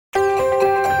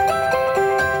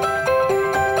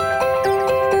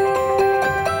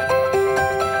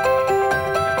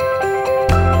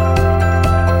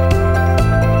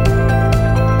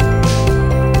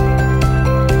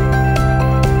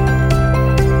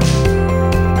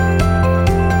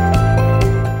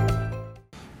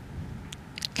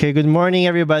Okay, good morning,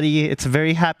 everybody. It's a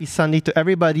very happy Sunday to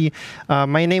everybody.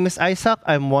 My name is Isaac.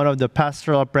 I'm one of the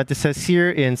pastoral apprentices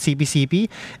here in CPCP,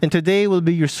 and today we'll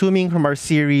be resuming from our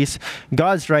series,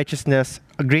 God's Righteousness,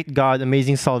 a Great God,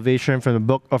 Amazing Salvation from the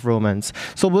book of Romans.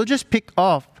 So we'll just pick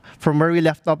off from where we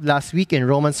left off last week in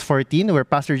Romans 14, where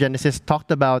Pastor Genesis talked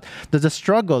about the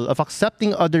struggle of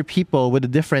accepting other people with a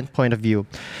different point of view.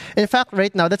 In fact,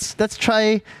 right now, let's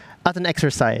try at an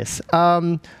exercise.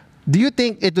 Do you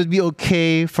think it would be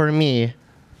okay for me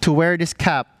to wear this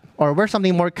cap or wear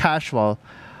something more casual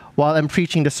while I'm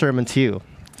preaching the sermon to you?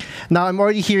 Now, I'm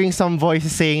already hearing some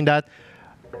voices saying that,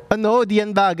 no, di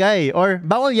yan bagay, or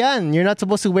bawal yan. You're not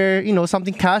supposed to wear,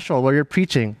 something casual while you're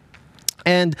preaching.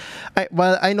 And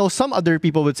while I know some other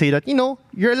people would say that,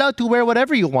 you're allowed to wear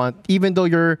whatever you want, even though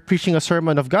you're preaching a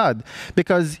sermon of God.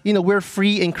 Because, we're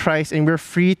free in Christ and we're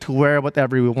free to wear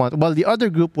whatever we want. While the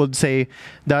other group would say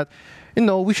that,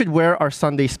 we should wear our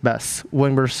Sunday's best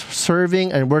when we're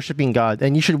serving and worshiping God.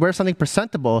 And you should wear something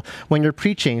presentable when you're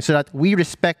preaching so that we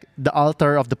respect the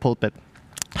altar of the pulpit.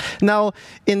 Now,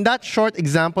 in that short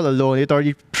example alone, it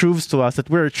already proves to us that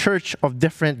we're a church of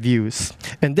different views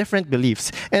and different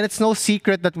beliefs. And it's no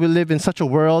secret that we live in such a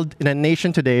world, in a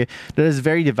nation today, that is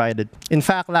very divided. In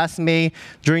fact, last May,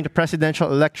 during the presidential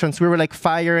elections, we were like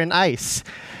fire and ice.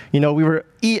 We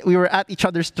were at each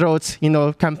other's throats,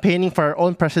 campaigning for our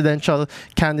own presidential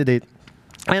candidate.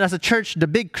 And as a church, the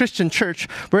big Christian church,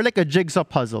 we're like a jigsaw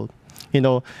puzzle.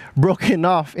 Broken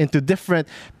off into different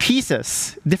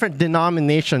pieces, different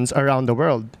denominations around the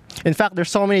world. In fact, there's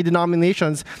so many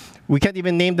denominations, we can't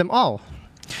even name them all.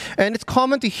 And it's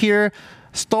common to hear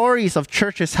stories of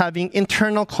churches having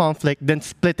internal conflict, then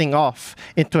splitting off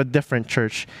into a different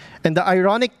church. And the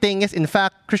ironic thing is, in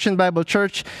fact, Christian Bible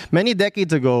Church, many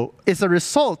decades ago, is a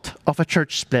result of a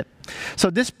church split. So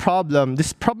this problem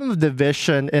of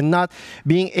division and not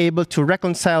being able to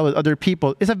reconcile with other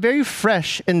people is a very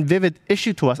fresh and vivid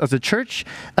issue to us as a church,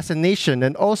 as a nation,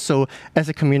 and also as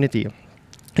a community.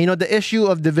 The issue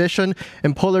of division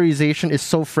and polarization is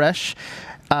so fresh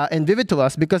and vivid to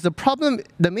us because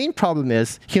the main problem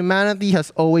is humanity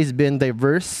has always been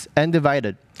diverse and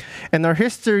divided. And our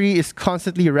history is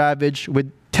constantly ravaged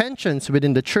with tensions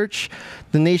within the church,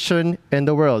 the nation, and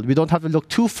the world. We don't have to look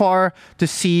too far to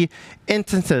see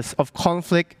instances of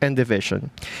conflict and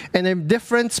division. And a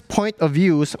different point of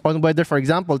views on whether, for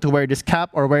example, to wear this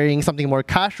cap or wearing something more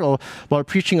casual while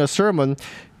preaching a sermon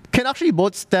can actually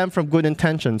both stem from good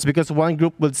intentions, because one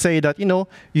group would say that,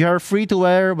 you are free to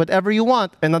wear whatever you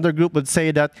want. Another group would say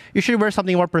that you should wear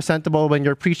something more presentable when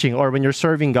you're preaching or when you're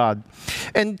serving God.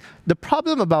 And the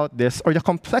problem about this, or the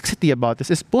complexity about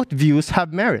this, is both views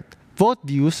have merit. Both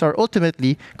views are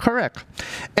ultimately correct.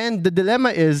 And the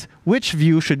dilemma is, which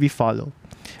view should we follow?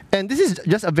 And this is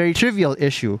just a very trivial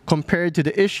issue compared to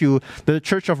the issue that the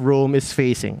Church of Rome is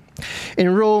facing.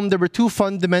 In Rome, there were two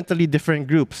fundamentally different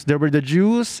groups. There were the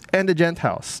Jews and the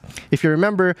Gentiles. If you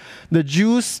remember, the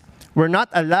Jews were not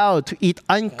allowed to eat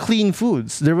unclean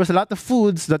foods. There was a lot of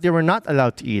foods that they were not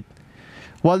allowed to eat,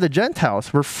 while the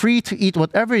Gentiles were free to eat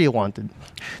whatever they wanted.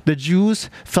 The Jews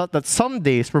felt that some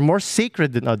days were more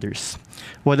sacred than others,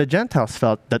 while the Gentiles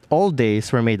felt that all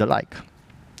days were made alike.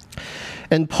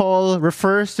 And Paul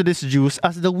refers to these Jews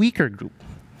as the weaker group,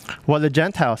 while the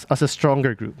Gentiles as a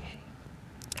stronger group.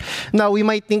 Now, we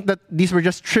might think that these were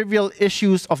just trivial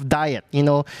issues of diet.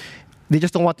 They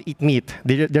just don't want to eat meat.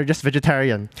 They're just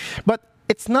vegetarian. But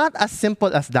it's not as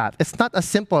simple as that. It's not as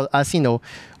simple as,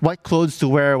 what clothes to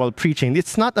wear while preaching.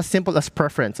 It's not as simple as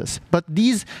preferences. But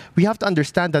we have to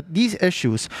understand that these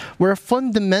issues were a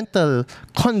fundamental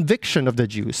conviction of the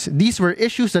Jews. These were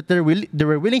issues that they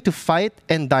were willing to fight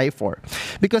and die for.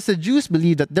 Because the Jews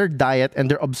believed that their diet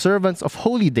and their observance of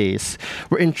holy days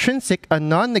were intrinsic and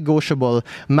non-negotiable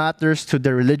matters to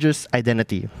their religious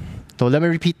identity. So let me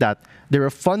repeat that. There are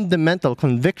fundamental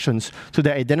convictions to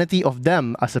the identity of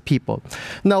them as a people.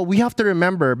 Now, we have to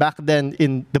remember back then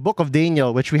in the book of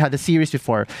Daniel, which we had a series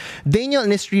before, Daniel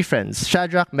and his three friends,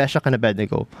 Shadrach, Meshach, and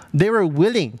Abednego, they were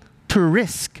willing to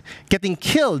risk getting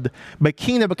killed by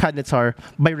King Nebuchadnezzar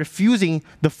by refusing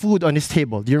the food on his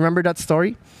table. Do you remember that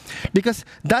story? Because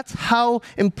that's how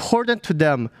important to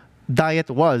them diet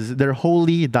was, their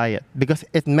holy diet, because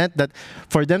it meant that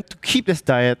for them to keep this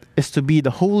diet is to be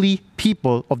the holy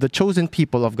people of the chosen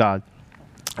people of God.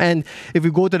 And if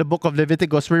we go to the book of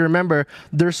Leviticus, we remember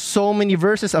there's so many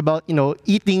verses about, not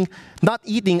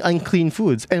eating unclean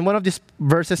foods. And one of these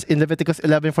verses in Leviticus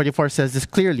 11:44 says this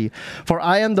clearly: "For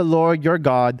I am the Lord your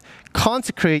God,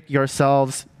 consecrate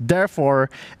yourselves, therefore,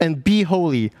 and be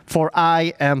holy, for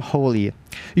I am holy.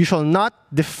 You shall not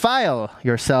defile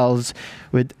yourselves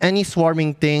with any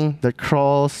swarming thing that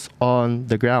crawls on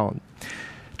the ground."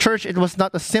 Church, it was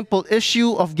not a simple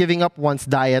issue of giving up one's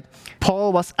diet.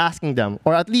 Paul was asking them,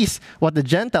 or at least what the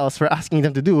Gentiles were asking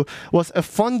them to do, was a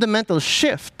fundamental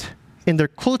shift in their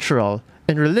cultural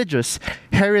and religious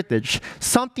heritage,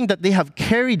 something that they have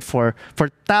carried for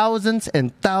thousands and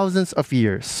thousands of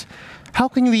years. How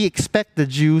can we expect the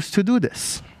Jews to do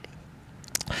this?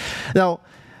 Now,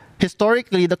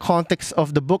 historically, the context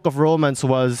of the book of Romans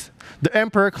was the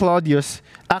Emperor Claudius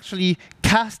actually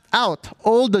cast out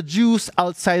all the Jews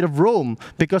outside of Rome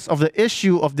because of the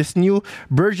issue of this new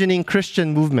burgeoning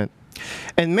Christian movement.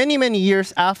 And many, many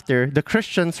years after, the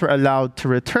Jews were allowed to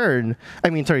return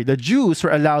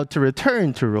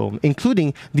to Rome,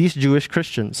 including these Jewish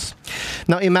Christians.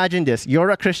 Now imagine this: you're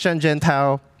a Christian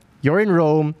Gentile, you're in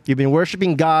Rome, you've been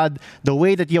worshiping God the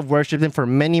way that you have worshiped Him for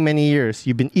many, many years.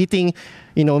 You've been eating,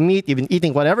 meat, you've been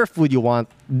eating whatever food you want.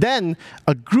 Then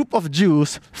a group of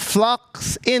Jews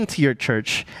flocks into your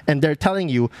church and they're telling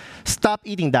you, stop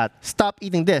eating that, stop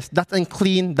eating this, that's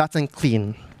unclean, that's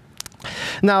unclean.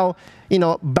 Now,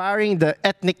 barring the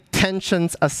ethnic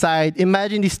tensions aside,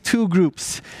 imagine these two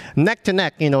groups, neck to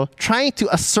neck, trying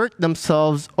to assert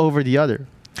themselves over the other.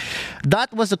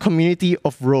 That was the community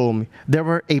of Rome. They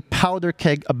were a powder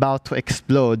keg about to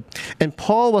explode. And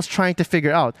Paul was trying to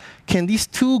figure out, can these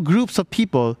two groups of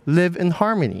people live in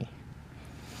harmony?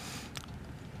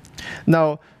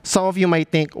 Now, some of you might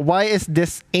think, why is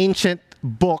this ancient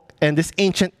book and this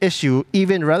ancient issue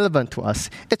even relevant to us?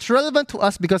 It's relevant to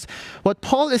us because what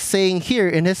Paul is saying here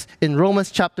in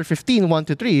Romans chapter 15,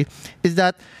 1-3, is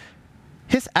that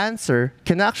his answer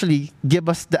can actually give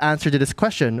us the answer to this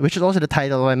question, which is also the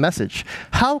title of my message.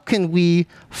 How can we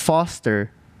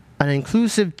foster an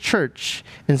inclusive church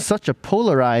in such a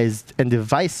polarized and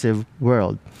divisive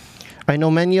world? I know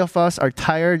many of us are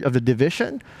tired of the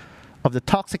division, of the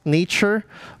toxic nature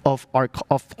of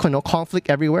conflict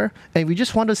everywhere, and we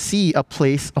just want to see a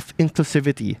place of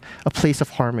inclusivity, a place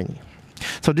of harmony.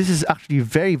 So this is actually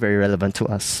very, very relevant to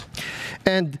us.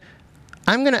 And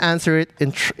I'm going to answer it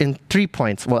in 3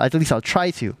 points. Well, at least I'll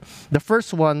try to. The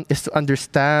first one is to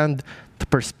understand the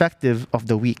perspective of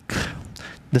the weak.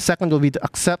 The second will be to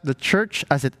accept the church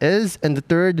as it is. And the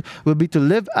third will be to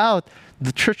live out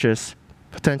the church's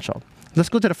potential. Let's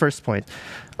go to the first point.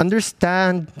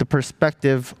 Understand the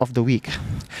perspective of the weak.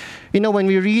 When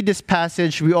we read this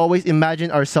passage, we always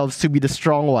imagine ourselves to be the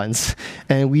strong ones.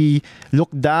 And we look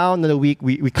down on the weak.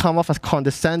 We come off as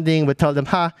condescending. We tell them,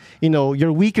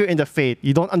 you're weaker in the faith.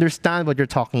 You don't understand what you're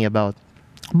talking about.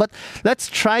 But let's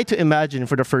try to imagine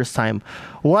for the first time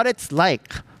what it's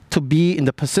like to be in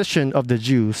the position of the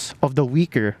Jews, of the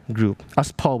weaker group,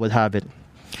 as Paul would have it.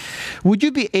 Would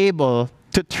you be able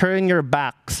to turn your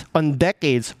backs on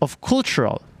decades of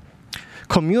cultural,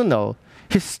 communal,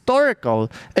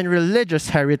 historical, and religious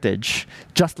heritage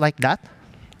just like that?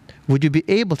 Would you be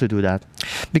able to do that?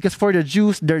 Because for the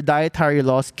Jews, their dietary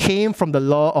laws came from the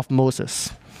law of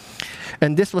Moses.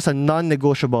 And this was a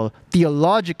non-negotiable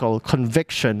theological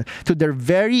conviction to their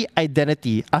very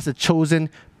identity as a chosen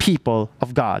people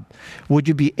of God. Would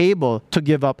you be able to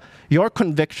give up your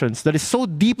convictions that is so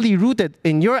deeply rooted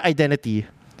in your identity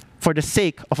for the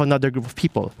sake of another group of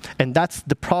people? And that's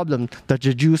the problem that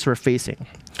the Jews were facing.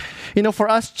 For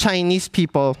us Chinese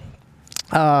people,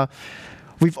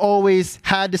 we've always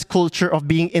had this culture of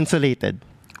being insulated.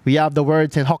 We have the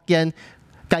words in Hokkien,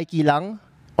 kai ki lang,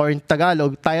 or in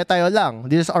Tagalog, tayo tayo lang.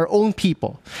 This is our own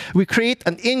people. We create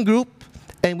an in-group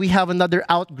and we have another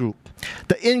out-group.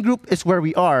 The in-group is where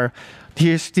we are.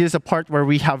 Here's a part where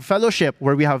we have fellowship,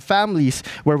 where we have families,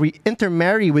 where we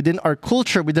intermarry within our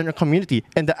culture, within our community.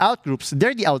 And the out-groups,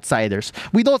 they're the outsiders.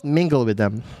 We don't mingle with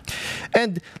them.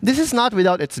 And this is not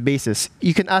without its basis.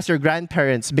 You can ask your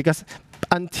grandparents, because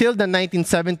until the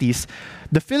 1970s,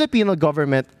 the Filipino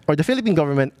government, or the Philippine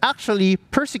government, actually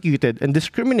persecuted and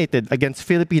discriminated against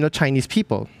Filipino Chinese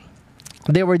people.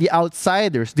 They were the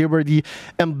outsiders. They were the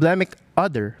emblematic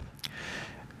other.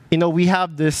 We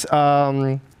have this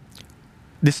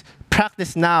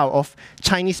practice now of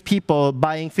Chinese people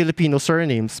buying Filipino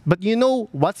surnames. But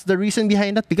what's the reason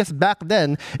behind that? Because back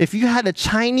then, if you had a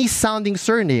Chinese-sounding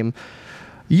surname,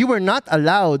 you were not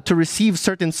allowed to receive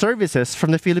certain services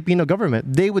from the Filipino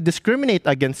government. They would discriminate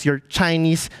against your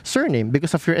Chinese surname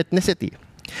because of your ethnicity.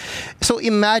 So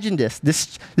imagine this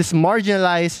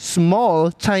marginalized,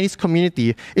 small Chinese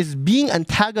community is being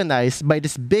antagonized by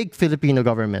this big Filipino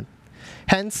government.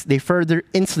 Hence, they further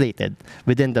insulated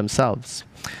within themselves.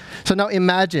 So now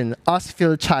imagine us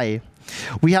Phil Chai.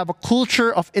 We have a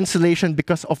culture of insulation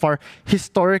because of our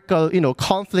historical,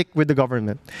 conflict with the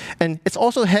government. And it's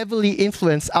also heavily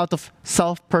influenced out of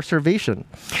self-preservation.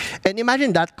 And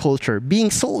imagine that culture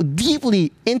being so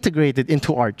deeply integrated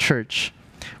into our church,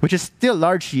 which is still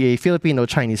largely a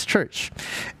Filipino-Chinese church.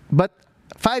 But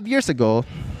 5 years ago,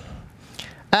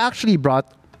 I actually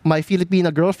brought my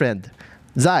Filipina girlfriend,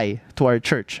 Zai, to our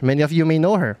church. Many of you may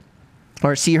know her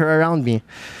or see her around me.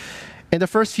 In the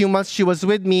first few months she was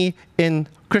with me in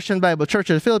Christian Bible Church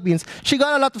in the Philippines, she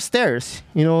got a lot of stares.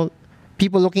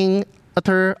 People looking at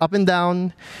her up and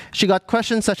down. She got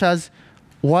questions such as,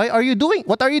 what are you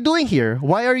doing here?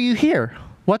 Why are you here?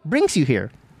 What brings you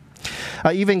here?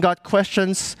 I even got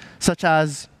questions such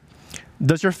as,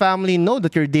 does your family know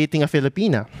that you're dating a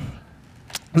Filipina?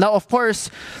 Now, of course,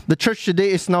 the church today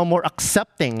is now more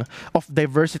accepting of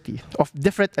diversity, of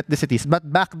different ethnicities.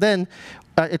 But back then,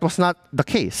 it was not the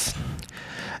case.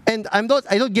 And I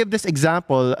don't give this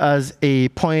example as a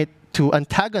point to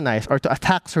antagonize or to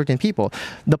attack certain people.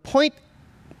 The point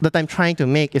that I'm trying to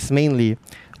make is mainly,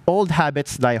 old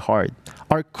habits die hard.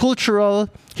 Our cultural,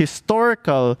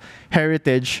 historical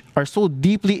heritage are so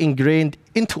deeply ingrained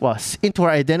into us, into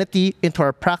our identity, into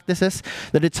our practices,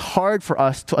 that it's hard for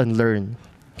us to unlearn.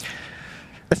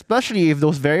 Especially if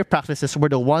those very practices were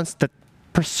the ones that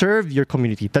preserved your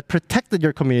community, that protected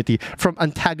your community from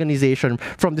antagonization,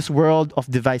 from this world of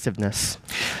divisiveness.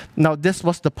 Now, this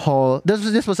was a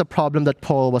problem that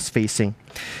Paul was facing.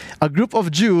 A group of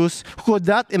Jews who could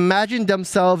not imagine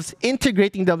themselves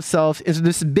integrating themselves into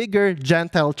this bigger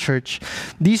Gentile church.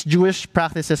 These Jewish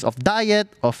practices of diet,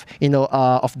 of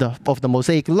the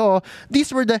Mosaic law,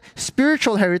 these were the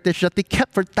spiritual heritage that they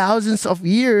kept for thousands of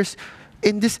years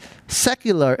in this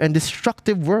secular and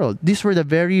destructive world. These were the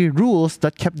very rules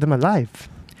that kept them alive.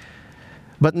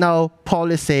 But now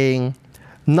Paul is saying,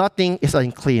 nothing is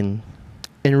unclean.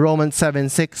 In Romans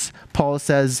 7:6, Paul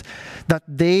says that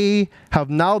they have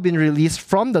now been released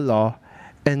from the law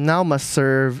and now must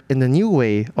serve in the new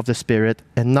way of the Spirit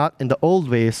and not in the old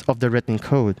ways of the written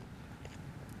code.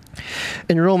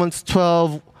 In Romans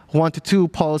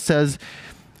 12:1-2, Paul says,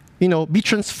 be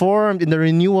transformed in the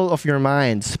renewal of your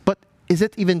minds. But is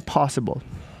it even possible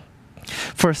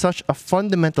for such a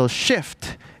fundamental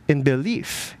shift in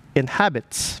belief, in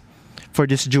habits, for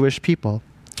this Jewish people?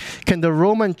 Can the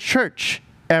Roman church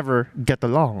ever get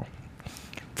along?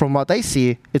 From what I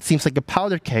see, it seems like a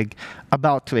powder keg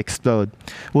about to explode.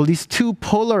 Will these two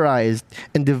polarized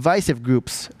and divisive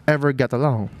groups ever get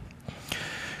along?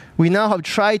 We now have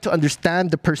tried to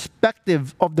understand the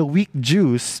perspective of the weak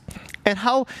Jews and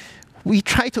how we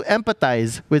try to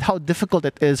empathize with how difficult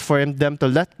it is for them to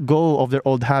let go of their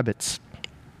old habits.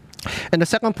 And the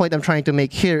second point I'm trying to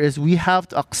make here is we have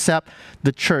to accept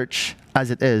the church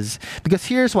as it is. Because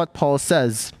here's what Paul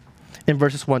says in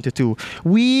verses 1-2.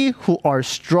 We who are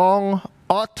strong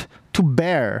ought to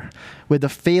bear with the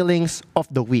failings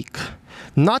of the weak,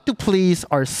 not to please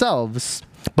ourselves,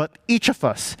 but each of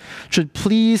us should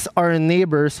please our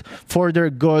neighbors for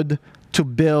their good, to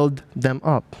build them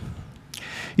up.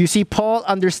 You see, Paul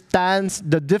understands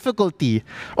the difficulty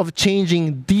of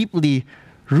changing deeply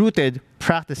rooted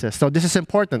practices. So this is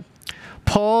important.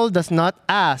 Paul does not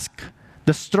ask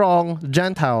the strong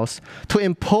Gentiles to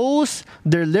impose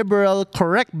their liberal,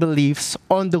 correct beliefs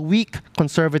on the weak,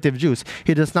 conservative Jews.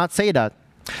 He does not say that.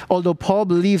 Although Paul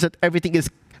believes that everything is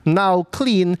now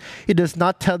clean, he does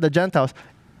not tell the Gentiles,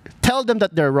 tell them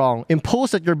that they're wrong.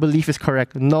 Impose that your belief is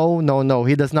correct. No, no, no.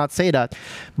 He does not say that.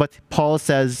 But Paul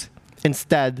says,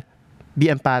 instead, be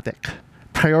empathic.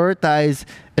 Prioritize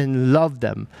and love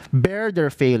them. Bear their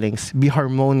failings. Be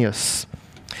harmonious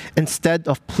instead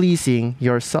of pleasing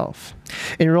yourself.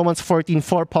 In Romans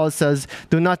 14:4, Paul says,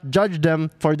 do not judge them,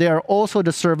 for they are also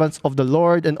the servants of the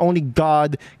Lord, and only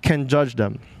God can judge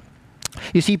them.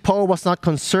 You see, Paul was not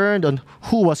concerned on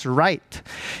who was right.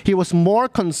 He was more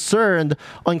concerned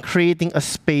on creating a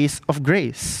space of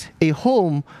grace, a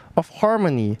home of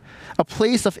harmony, a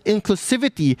place of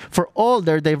inclusivity for all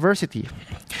their diversity.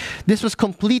 This was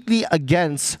completely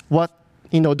against what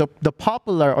the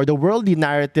popular or the worldly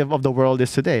narrative of the world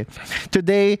is today.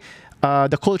 Today,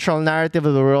 the cultural narrative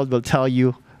of the world will tell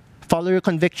you, follow your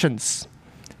convictions,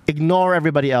 ignore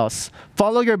everybody else,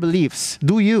 follow your beliefs,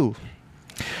 do you.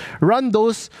 Run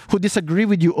those who disagree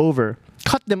with you over.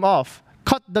 Cut them off.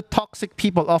 Cut the toxic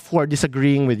people off who are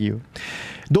disagreeing with you.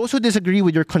 Those who disagree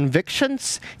with your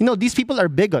convictions, these people are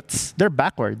bigots. They're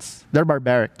backwards. They're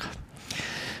barbaric.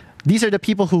 These are the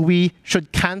people who we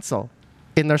should cancel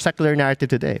in our secular narrative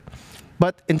today.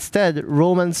 But instead,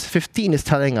 Romans 15 is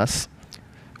telling us,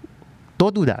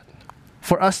 don't do that.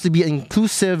 For us to be an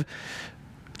inclusive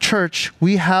church,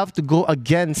 we have to go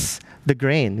against the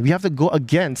grain. We have to go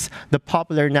against the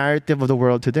popular narrative of the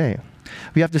world today.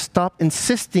 We have to stop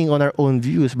insisting on our own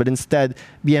views, but instead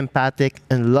be empathic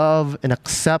and love and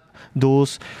accept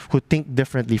those who think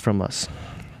differently from us.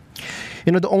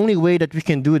 You know, the only way that we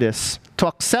can do this, to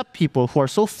accept people who are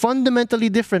so fundamentally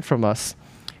different from us,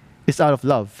 is out of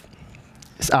love.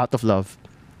 It's out of love.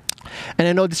 And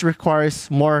I know this requires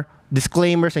more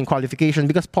disclaimers and qualifications,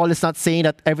 because Paul is not saying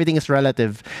that everything is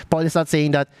relative. Paul is not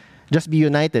saying that just be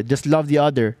united, just love the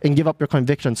other, and give up your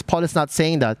convictions. Paul is not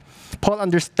saying that. Paul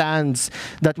understands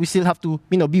that we still have to,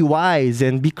 be wise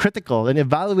and be critical and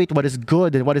evaluate what is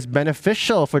good and what is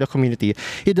beneficial for the community.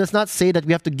 He does not say that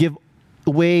we have to give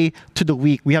way to the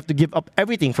weak. We have to give up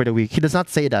everything for the weak. He does not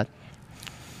say that.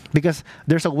 Because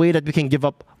there's a way that we can give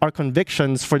up our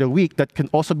convictions for the weak that can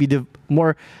also be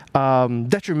more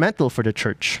detrimental for the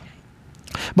church.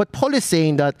 But Paul is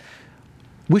saying that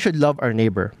we should love our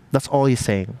neighbor. That's all he's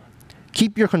saying.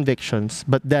 Keep your convictions,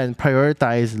 but then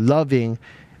prioritize loving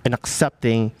and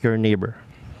accepting your neighbor.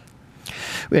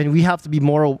 And we have to be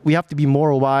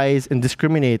more wise and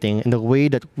discriminating in the way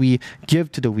that we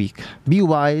give to the weak. Be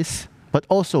wise, but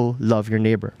also love your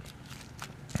neighbor.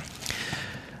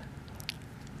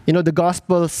 The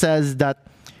gospel says that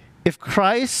if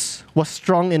Christ was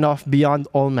strong enough beyond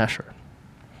all measure,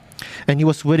 and he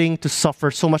was willing to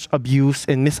suffer so much abuse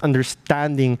and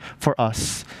misunderstanding for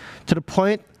us, to the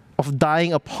point of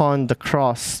dying upon the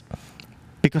cross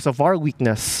because of our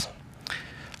weakness,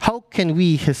 how can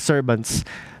we, his servants,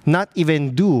 not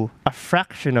even do a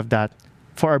fraction of that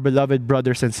for our beloved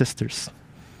brothers and sisters?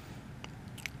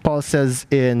 Paul says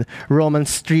in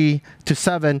Romans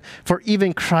 3-7, "For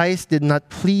even Christ did not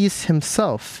please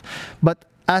himself, but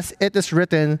as it is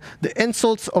written, the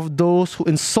insults of those who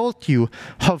insult you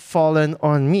have fallen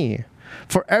on me.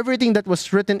 For everything that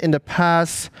was written in the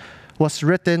past was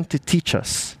written to teach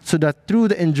us, so that through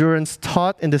the endurance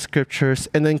taught in the scriptures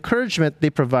and the encouragement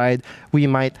they provide, we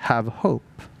might have hope."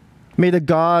 May the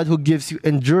God who gives you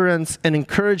endurance and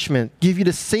encouragement give you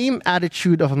the same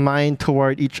attitude of mind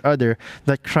toward each other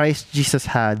that Christ Jesus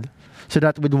had, so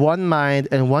that with one mind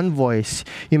and one voice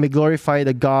you may glorify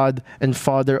the God and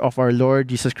Father of our Lord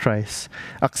Jesus Christ.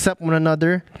 Accept one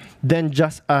another, then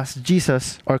just as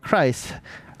Jesus or Christ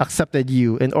accepted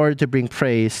you in order to bring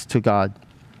praise to God.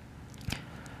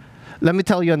 Let me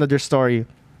tell you another story.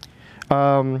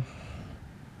 When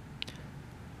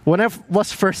I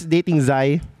was first dating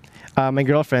Zai, my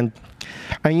girlfriend,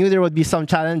 I knew there would be some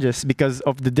challenges because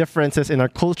of the differences in our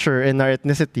culture and our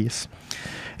ethnicities.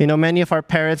 Many of our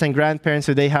parents and grandparents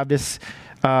today have this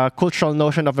cultural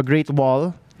notion of a great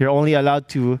wall. You're only allowed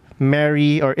to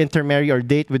marry or intermarry or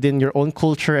date within your own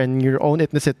culture and your own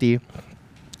ethnicity.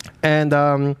 And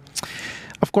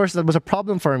of course, that was a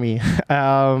problem for me.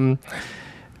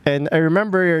 And I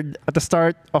remember at the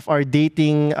start of our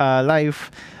dating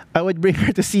life, I would bring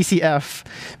her to CCF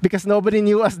because nobody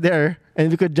knew us there,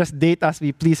 and we could just date as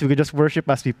we please. We could just worship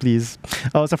as we please.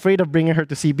 I was afraid of bringing her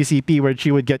to CPCP where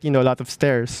she would get, a lot of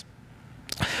stares.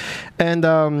 And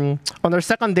on our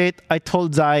second date, I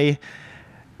told Zai,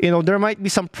 there might be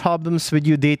some problems with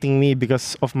you dating me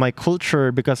because of my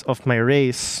culture, because of my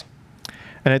race.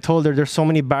 And I told her there's so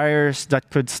many barriers that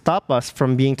could stop us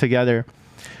from being together.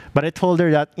 But I told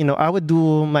her that, I would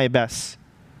do my best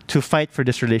to fight for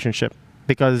this relationship,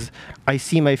 because I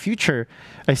see my future.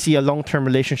 I see a long-term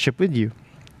relationship with you.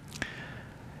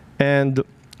 And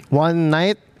one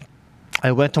night,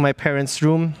 I went to my parents'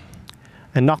 room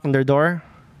and knocked on their door.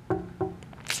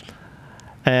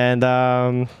 And,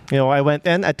 I went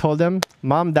in, I told them,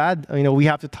 "Mom, Dad, we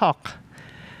have to talk."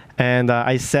 And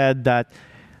I said that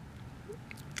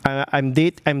I'm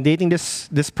dating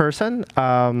this person,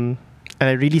 and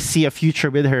I really see a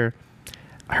future with her.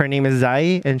 Her name is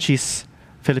Zai, and she's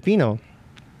Filipino.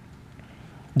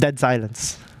 Dead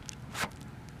silence.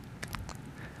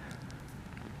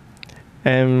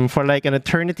 And for like an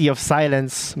eternity of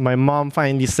silence, my mom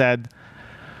finally said,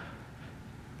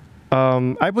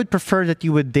 "I would prefer that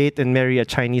you would date and marry a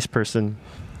Chinese person."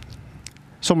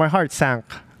 So my heart sank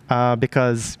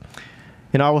because,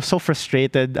 I was so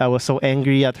frustrated. I was so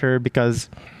angry at her because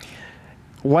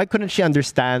why couldn't she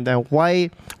understand, and why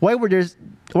were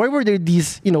there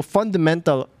these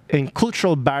fundamental and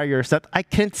cultural barriers that I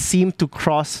can't seem to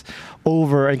cross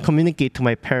over and communicate to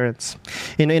my parents.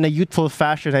 In a youthful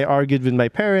fashion, I argued with my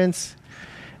parents,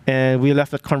 and we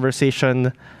left that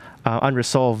conversation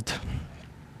unresolved.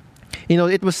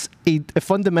 It was a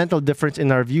fundamental difference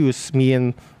in our views, me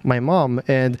and my mom,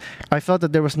 and I felt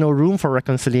that there was no room for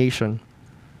reconciliation.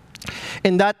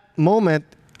 In that moment,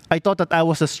 I thought that I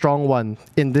was the strong one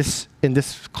in this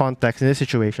context, in this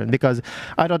situation, because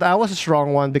I thought I was a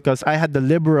strong one because I had the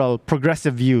liberal,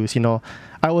 progressive views.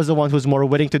 I was the one who's more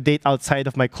willing to date outside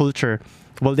of my culture,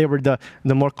 while they were the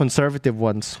more conservative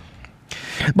ones.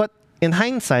 But in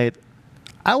hindsight,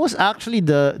 I was actually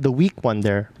the weak one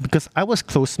there because I was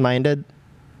close-minded.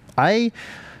 I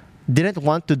didn't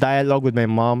want to dialogue with my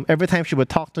mom. Every time she would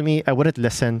talk to me, I wouldn't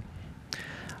listen.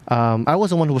 I was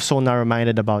the one who was so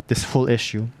narrow-minded about this whole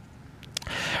issue.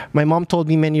 My mom told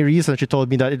me many reasons. She told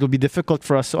me that it would be difficult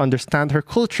for us to understand her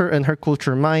culture and her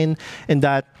culture mine, and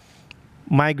that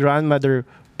my grandmother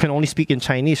can only speak in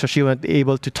Chinese, so she wouldn't be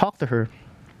able to talk to her.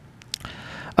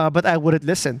 But I wouldn't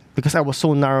listen because I was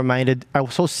so narrow-minded. I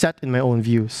was so set in my own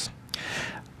views.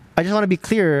 I just want to be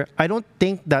clear. I don't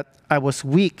think that I was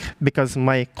weak because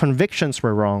my convictions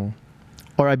were wrong,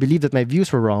 or I believe that my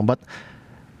views were wrong, but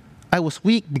I was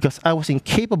weak because I was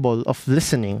incapable of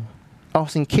listening. I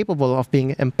was incapable of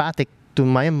being empathic to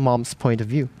my mom's point of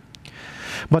view.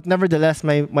 But nevertheless,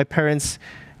 my parents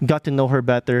got to know her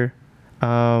better.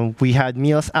 We had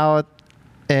meals out,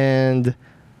 and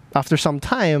after some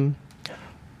time,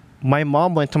 my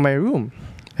mom went to my room,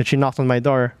 and she knocked on my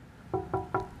door,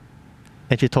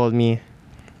 and she told me,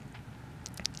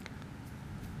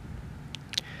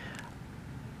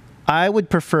 I would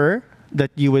prefer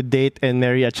that you would date and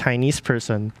marry a Chinese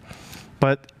person,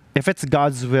 but if it's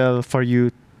God's will for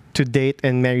you to date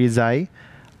and marry Zai,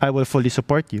 I will fully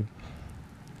support you.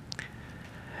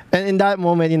 And in that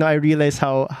moment, I realized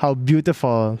how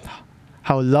beautiful,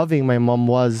 how loving my mom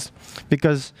was,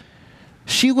 because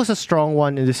she was a strong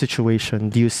one in this situation,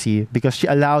 do you see? Because she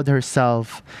allowed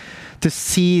herself to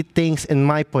see things in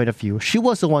my point of view. She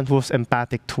was the one who was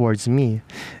empathic towards me.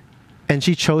 And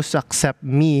she chose to accept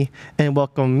me and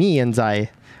welcome me and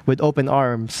Zai with open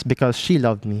arms because she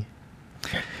loved me.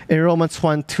 In Romans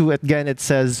 1:2, again, it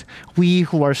says, we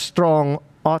who are strong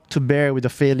ought to bear with the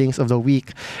failings of the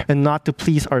weak and not to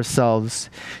please ourselves.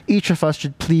 Each of us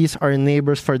should please our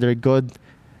neighbors for their good,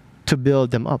 to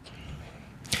build them up.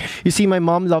 You see, my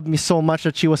mom loved me so much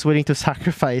that she was willing to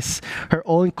sacrifice her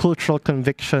own cultural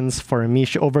convictions for me.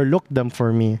 She overlooked them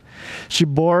for me. She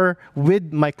bore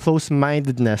with my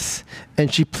close-mindedness,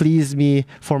 and she pleased me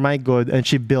for my good, and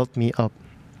she built me up.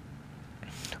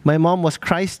 My mom was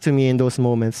Christ to me in those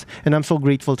moments, and I'm so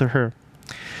grateful to her.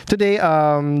 Today,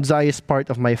 Zai is part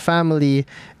of my family,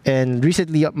 and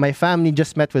recently my family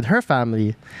just met with her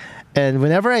family. And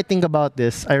whenever I think about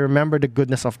this, I remember the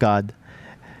goodness of God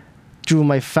through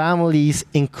my family's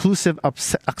inclusive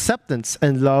acceptance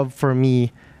and love for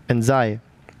me and Zai.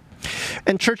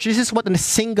 And church, this is what a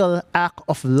single act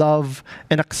of love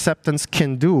and acceptance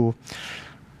can do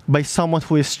by someone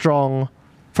who is strong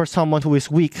for someone who is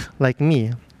weak like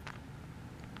me.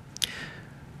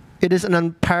 It is an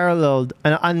unparalleled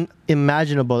and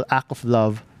unimaginable act of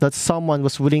love that someone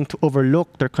was willing to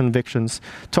overlook their convictions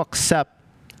to accept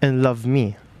and love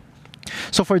me.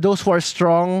 So for those who are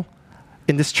strong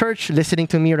in this church, listening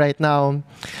to me right now,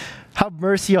 have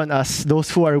mercy on us,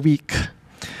 those who are weak.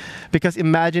 Because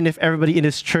imagine if everybody in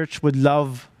this church would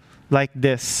love like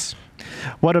this.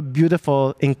 What a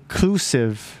beautiful,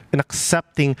 inclusive, and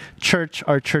accepting church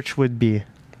our church would be.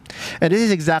 And this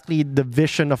is exactly the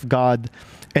vision of God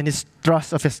and His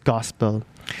trust of His gospel.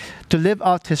 To live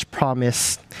out His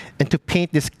promise and to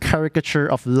paint this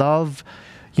caricature of love,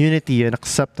 unity, and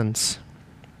acceptance.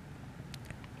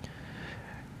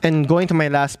 And going to my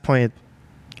last point,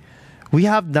 we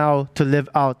have now to live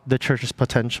out the church's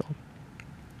potential.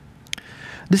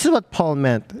 This is what Paul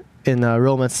meant in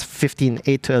Romans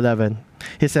 15:8-11.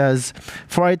 He says,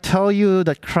 "For I tell you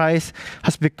that Christ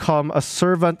has become a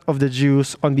servant of the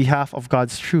Jews on behalf of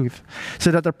God's truth, so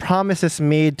that the promises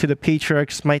made to the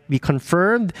patriarchs might be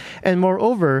confirmed, and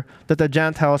moreover, that the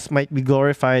Gentiles might be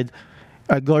glorify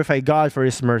God for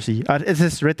His mercy. As it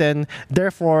is written,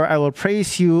 therefore I will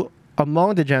praise you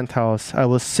among the Gentiles. I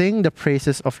will sing the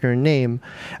praises of your name."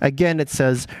 Again, it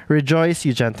says, "Rejoice,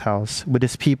 you Gentiles, with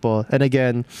His people." And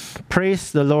again,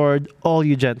 "Praise the Lord, all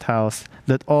you Gentiles.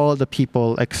 Let all the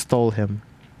people extol Him."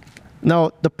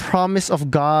 Now, the promise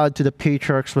of God to the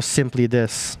patriarchs was simply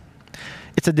this.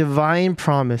 It's a divine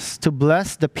promise to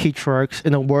bless the patriarchs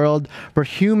in a world where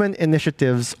human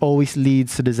initiatives always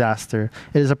leads to disaster.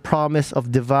 It is a promise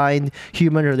of divine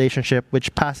human relationship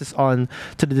which passes on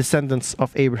to the descendants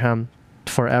of Abraham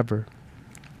forever.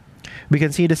 We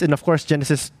can see this in, of course,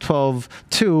 Genesis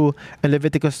 12:2 and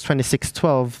Leviticus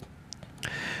 26:12.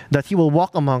 that he will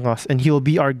walk among us and he will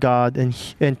be our God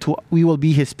we will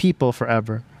be his people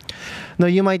forever. Now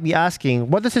you might be asking,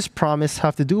 what does this promise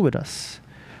have to do with us?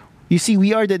 You see,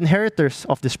 we are the inheritors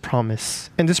of this promise,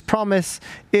 and this promise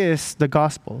is the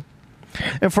gospel.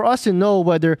 And for us to know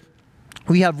whether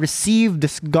we have received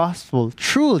this gospel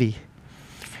truly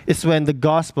is when the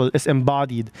gospel is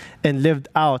embodied and lived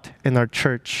out in our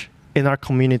church, in our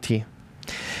community.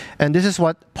 And this is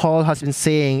what Paul has been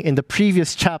saying in the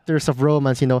previous chapters of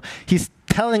Romans. He's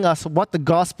telling us what the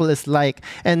gospel is like,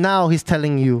 and now he's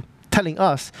telling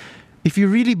us, if you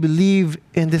really believe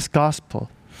in this gospel,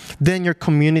 then your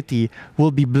community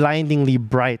will be blindingly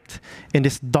bright in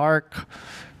this dark,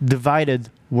 divided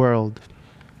world.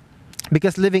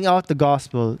 Because living out the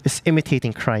gospel is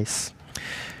imitating Christ.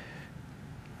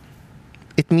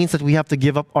 It means that we have to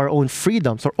give up our own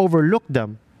freedoms or overlook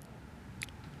them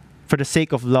for the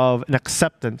sake of love and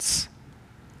acceptance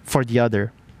for the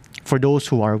other, for those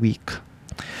who are weak.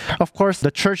 Of course,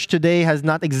 the church today has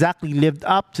not exactly lived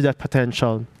up to that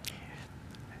potential.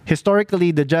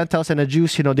 Historically, the Gentiles and the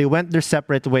Jews, they went their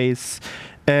separate ways.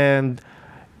 And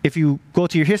if you go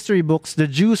to your history books, the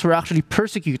Jews were actually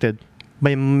persecuted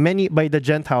by the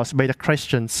Gentiles, by the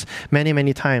Christians, many,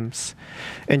 many times.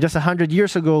 And just 100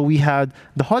 years ago, we had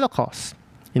the Holocaust,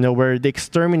 where they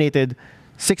exterminated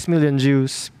 6 million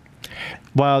Jews,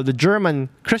 while the German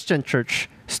Christian church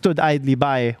stood idly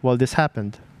by while this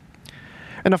happened.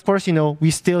 And of course,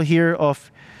 we still hear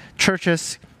of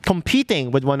churches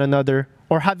competing with one another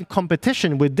or having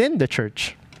competition within the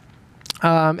church.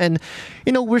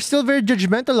 We're still very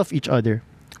judgmental of each other.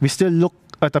 We still look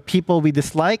at the people we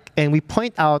dislike and we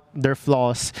point out their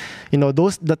flaws.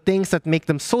 The things that make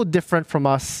them so different from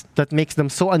us, that makes them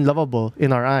so unlovable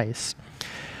in our eyes.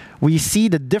 We see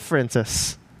the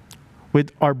differences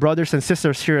with our brothers and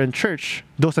sisters here in church,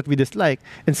 those that we dislike,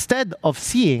 instead of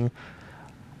seeing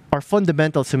our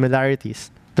fundamental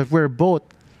similarities, that we're both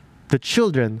the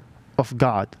children of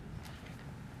God.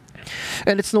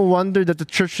 And it's no wonder that the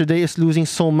church today is losing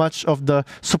so much of the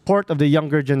support of the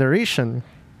younger generation,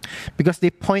 because they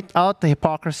point out the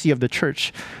hypocrisy of the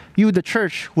church. You, the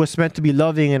church, who was meant to be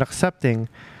loving and accepting,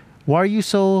 why are you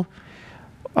so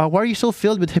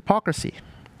filled with hypocrisy?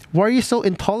 Why are you so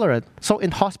intolerant, so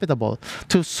inhospitable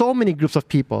to so many groups of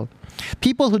people?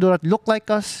 People who do not look like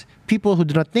us, people who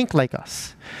do not think like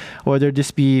us. Whether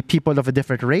this be people of a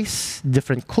different race,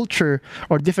 different culture,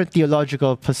 or different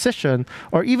theological position,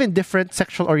 or even different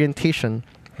sexual orientation.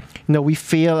 We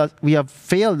have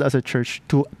failed as a church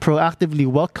to proactively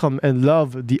welcome and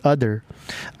love the other,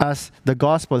 as the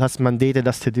gospel has mandated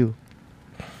us to do.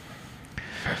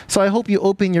 So I hope you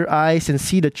open your eyes and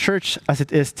see the church as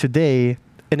it is today,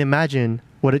 and imagine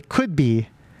what it could be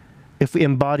if we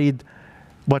embodied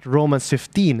what Romans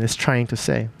 15 is trying to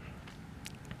say.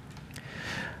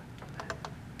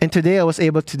 And today I was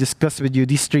able to discuss with you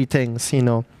these three things.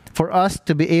 For us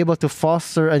to be able to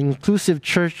foster an inclusive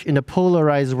church in a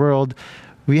polarized world,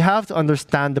 we have to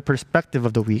understand the perspective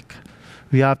of the weak.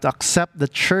 We have to accept the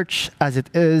church as it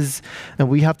is, and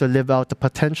we have to live out the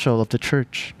potential of the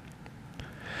church.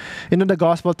 The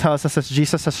gospel tells us that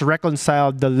Jesus has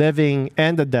reconciled the living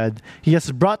and the dead. He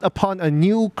has brought upon a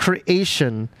new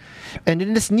creation. And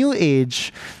in this new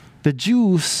age, the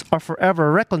Jews are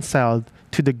forever reconciled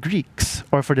to the Greeks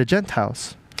or for the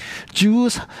Gentiles.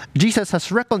 Jesus has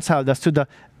reconciled us to the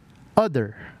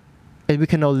other. And we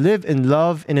can now live in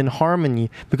love and in harmony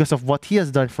because of what he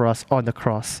has done for us on the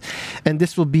cross. And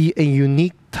this will be a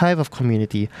unique type of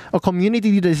community. A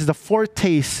community that is the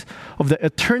foretaste of the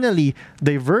eternally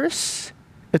diverse,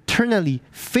 eternally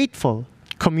faithful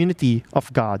community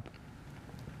of God.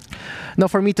 Now,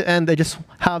 for me to end, I just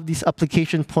have these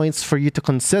application points for you to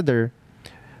consider,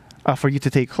 for you to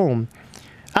take home.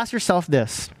 Ask yourself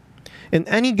this. In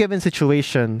any given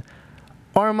situation,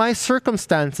 are my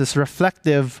circumstances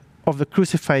reflective of the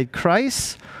crucified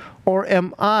Christ, or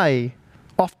am I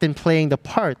often playing the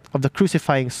part of the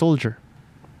crucifying soldier?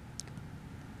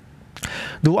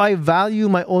 Do I value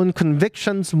my own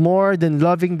convictions more than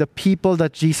loving the people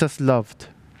that Jesus loved?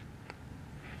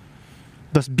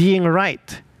 Does being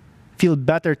right feel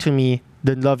better to me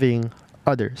than loving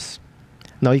others?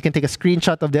 Now, you can take a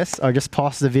screenshot of this or just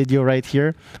pause the video right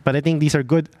here, but I think these are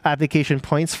good application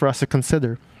points for us to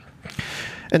consider.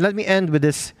 And let me end with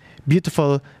this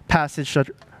beautiful passage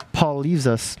that Paul leaves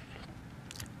us.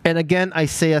 And again,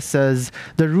 Isaiah says,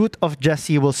 the root of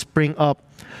Jesse will spring up,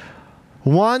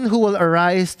 one who will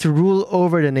arise to rule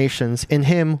over the nations. In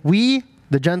him, we,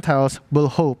 the Gentiles, will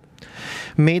hope.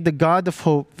 May the God of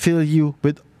hope fill you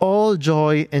with all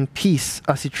joy and peace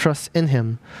as you trust in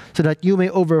him, so that you may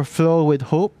overflow with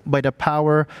hope by the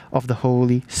power of the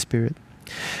Holy Spirit.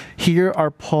 Here are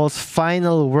Paul's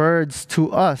final words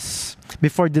to us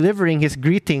before delivering his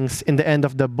greetings in the end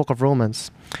of the book of Romans.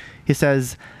 He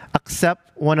says, accept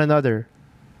one another,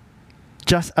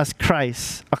 just as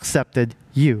Christ accepted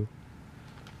you.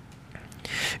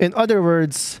 In other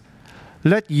words,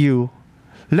 let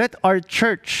our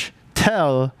church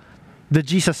tell the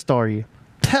Jesus story.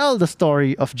 Tell the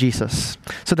story of Jesus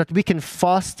so that we can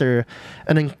foster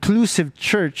an inclusive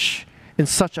church in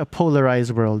such a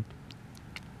polarized world.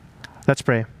 Let's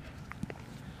pray.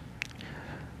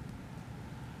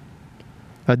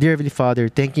 Dear Heavenly Father,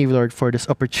 thank you, Lord, for this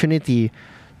opportunity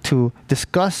to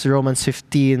discuss Romans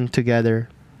 15 together.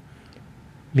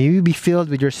 May we be filled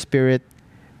with your Spirit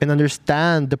and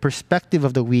understand the perspective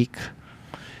of the weak.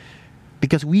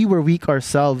 Because we were weak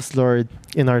ourselves, Lord,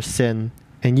 in our sin.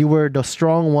 And you were the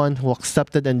strong one who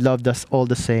accepted and loved us all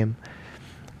the same.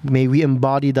 May we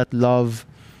embody that love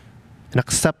and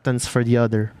acceptance for the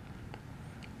other.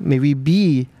 May we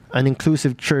be an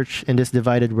inclusive church in this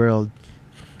divided world.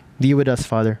 Be with us,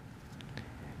 Father.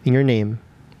 In your name,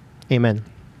 amen.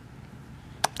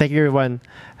 Thank you, everyone.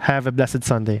 Have a blessed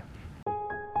Sunday.